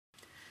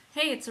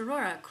Hey, it's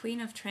Aurora,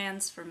 Queen of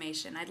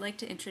Transformation. I'd like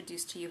to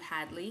introduce to you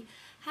Hadley.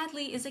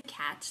 Hadley is a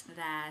cat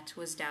that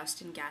was doused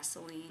in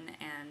gasoline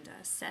and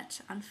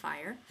set on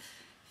fire.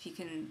 If you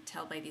can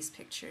tell by these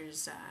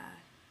pictures,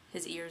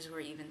 his ears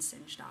were even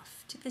singed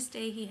off. To this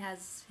day, he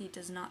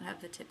does not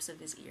have the tips of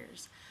his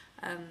ears.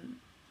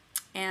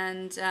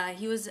 And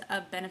he was a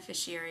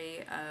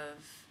beneficiary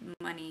of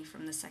money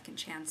from the Second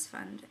Chance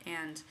Fund,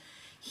 and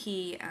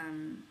he's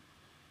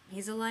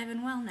alive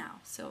and well now,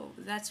 so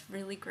that's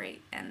really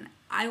great. And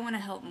I want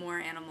to help more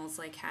animals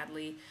like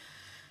Hadley.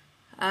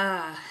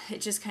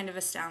 It just kind of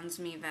astounds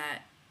me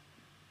that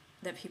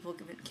people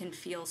can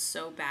feel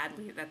so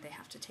badly that they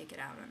have to take it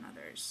out on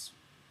others.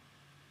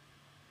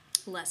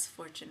 Less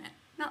fortunate,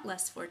 not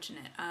less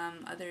fortunate,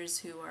 others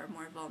who are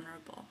more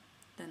vulnerable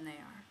than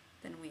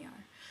we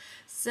are.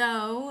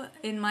 So,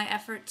 in my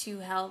effort to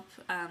help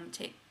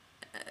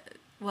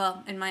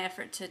in my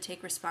effort to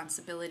take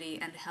responsibility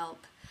and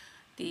help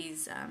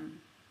these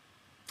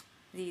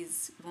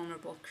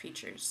vulnerable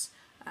creatures,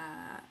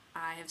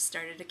 I have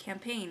started a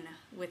campaign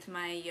with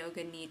my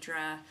Yoga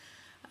Nidra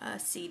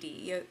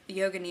CD.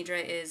 Yoga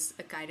Nidra is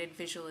a guided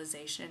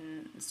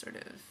visualization sort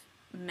of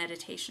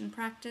meditation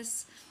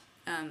practice.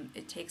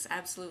 It takes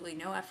absolutely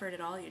no effort at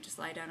all. You just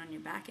lie down on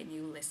your back and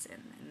you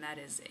listen, and that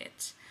is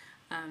it.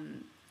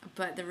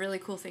 But the really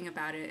cool thing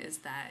about it is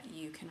that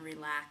you can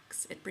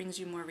relax. It brings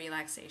you more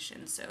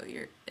relaxation, so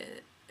you're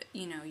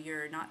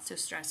not so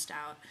stressed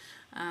out,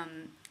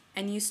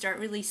 and you start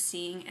really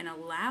seeing and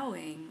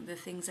allowing the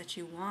things that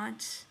you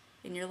want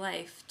in your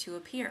life to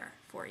appear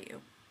for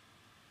you,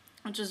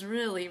 which is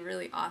really,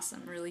 really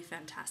awesome, really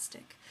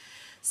fantastic.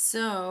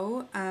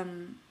 So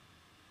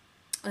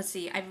let's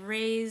see, I've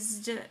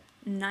raised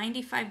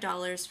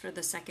 $95 for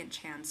the Second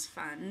Chance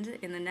Fund.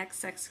 In the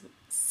next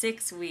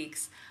 6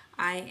 weeks,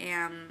 my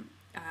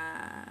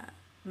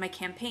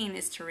campaign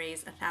is to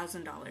raise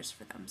 $1,000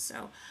 for them.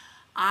 So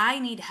I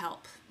need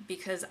help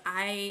because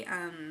I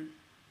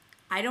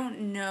don't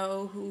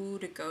know who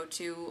to go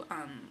to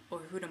or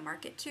who to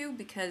market to,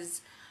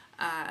 because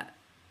I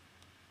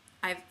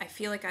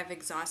feel like I've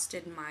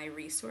exhausted my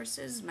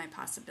resources, my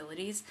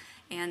possibilities,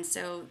 and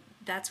so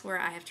that's where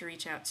I have to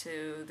reach out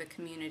to the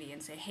community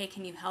and say, hey,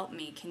 can you help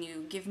me? Can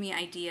you give me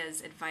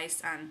ideas,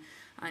 advice on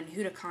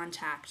who to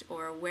contact,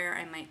 or where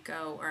I might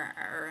go,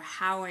 or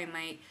how I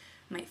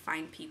might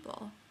find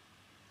people?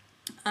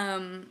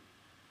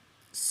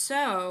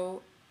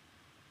 So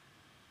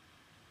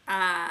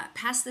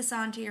pass this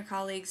on to your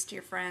colleagues, to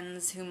your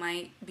friends who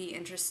might be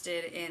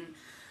interested in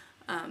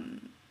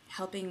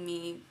helping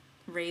me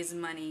raise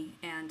money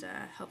and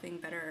helping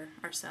better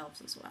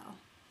ourselves as well.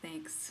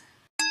 Thanks.